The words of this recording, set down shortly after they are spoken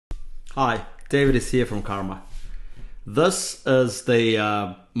Hi, David is here from Karma. This is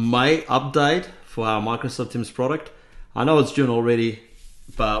the May update for our Microsoft Teams product. I know it's June already,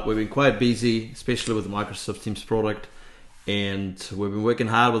 but we've been quite busy, especially with the Microsoft Teams product, and we've been working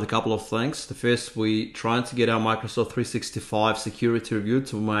hard with a couple of things. The first, we trying to get our Microsoft 365 security review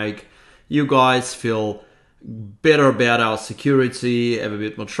to make you guys feel better about our security, have a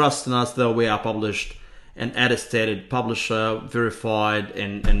bit more trust in us, though we are published and attested publisher, verified,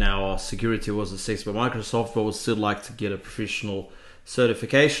 and now our security was assessed by Microsoft, but we'd still like to get a professional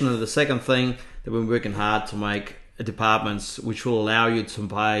certification. And the second thing that we're working hard to make departments which will allow you to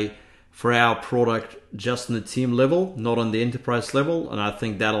pay for our product just on the team level, not on the enterprise level. And I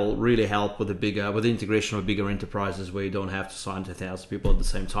think that'll really help with the integration of bigger enterprises where you don't have to sign to 1,000 people at the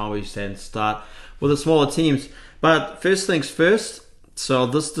same time, where you can start with the smaller teams. But first things first, so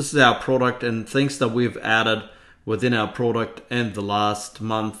this is our product, and things that we've added within our product in the last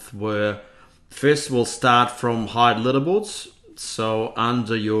month were, first we'll start from hide leaderboards. So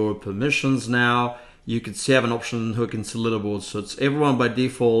under your permissions now, you can have an option hook into leaderboards. So it's everyone by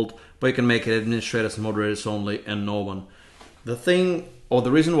default, but you can make it administrators and moderators only and no one. The thing, or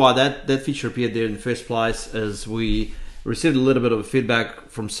the reason why that feature appeared there in the first place is we received a little bit of feedback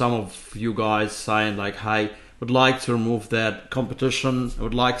from some of you guys saying like, hey, would like to remove that competition. I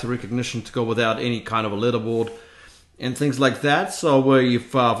would like the recognition to go without any kind of a leaderboard and things like that. So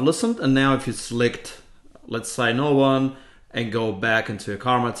we've listened, and now if you select, let's say no one, and go back into your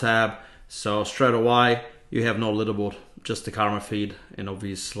Karma tab, so straight away you have no leaderboard, just the Karma feed, and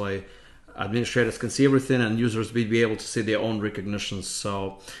obviously administrators can see everything and users will be able to see their own recognitions.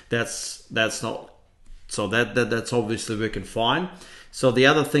 So that's obviously working fine. So the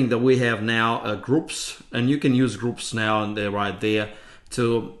other thing that we have now are groups, and you can use groups now, and they're right there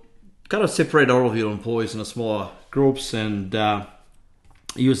to kind of separate all of your employees into smaller groups and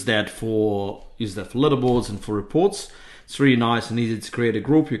use that for leaderboards and for reports. It's really nice and easy to create a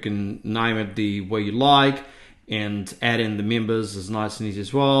group. You can name it the way you like, and add in the members is nice and easy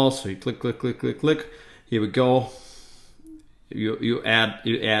as well. So you click. Here we go. You add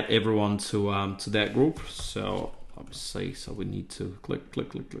everyone to that group. So obviously, so we need to click,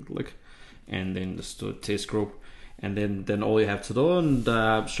 and then just do a test group, and then all you have to do, and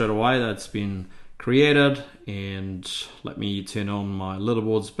straight away that's been created. And let me turn on my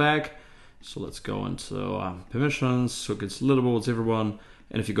leaderboards back. So let's go into permissions, so it gets leaderboards, everyone.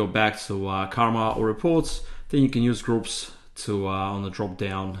 And if you go back to Karma or reports, then you can use groups to on the drop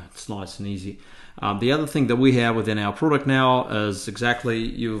down. It's nice and easy. The other thing that we have within our product now is exactly,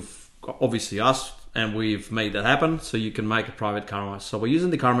 you've obviously asked, and we've made that happen. So you can make a private Karma. So we're using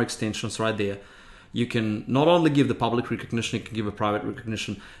the Karma extensions right there. You can not only give the public recognition, you can give a private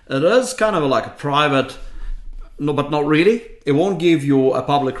recognition. It is kind of like a private, no, but not really. It won't give you a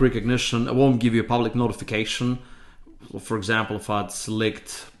public recognition. It won't give you a public notification. For example, if I'd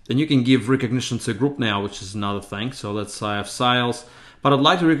select, then you can give recognition to a group now, which is another thing. So let's say I have sales, but I'd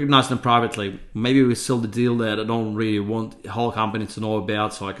like to recognize them privately. Maybe we sell the deal that I don't really want the whole company to know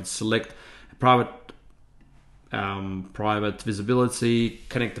about, so I could select a private visibility,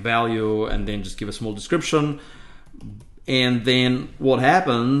 connect the value, and then just give a small description. And then what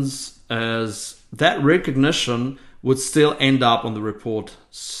happens is that recognition would still end up on the report.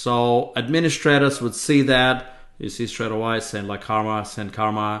 So administrators would see that. You see straight away, send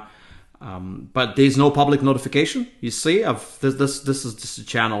Karma. But there's no public notification. You see, this is just a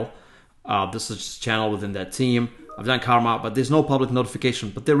channel. This is just a channel within that team. I've done Karma, but there's no public notification.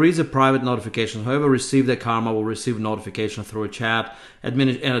 But there is a private notification. Whoever received that Karma will receive a notification through a chat, and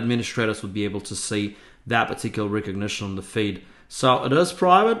administrators would be able to see that particular recognition on the feed. So it is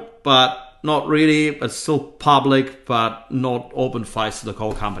private, but not really. It's still public, but not open face to the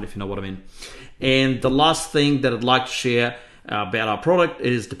whole company, if you know what I mean. And the last thing that I'd like to share about our product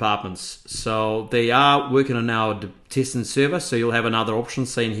is departments. So they are working on our testing server. So you'll have another option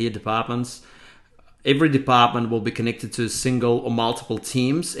saying here departments. Every department will be connected to a single or multiple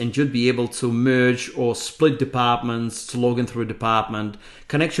teams, and you'd be able to merge or split departments to log in through a department,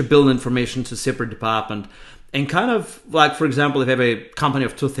 connect your bill information to a separate department. And kind of like, for example, if you have a company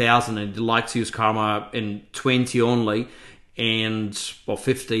of 2,000 and you'd like to use Karma in 20 only, or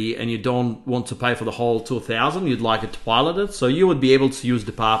 50, and you don't want to pay for the whole 2,000, you'd like it to pilot it. So you would be able to use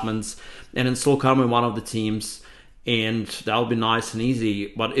departments and install Karma in one of the teams, and that would be nice and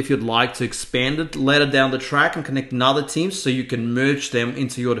easy. But if you'd like to expand it later down the track and connect another teams, so you can merge them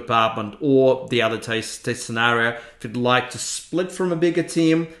into your department, or the other test scenario, if you'd like to split from a bigger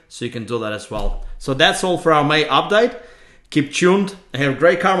team, so you can do that as well. So that's all for our May update. Keep tuned and have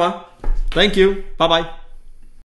great Karma. Thank you. Bye-bye.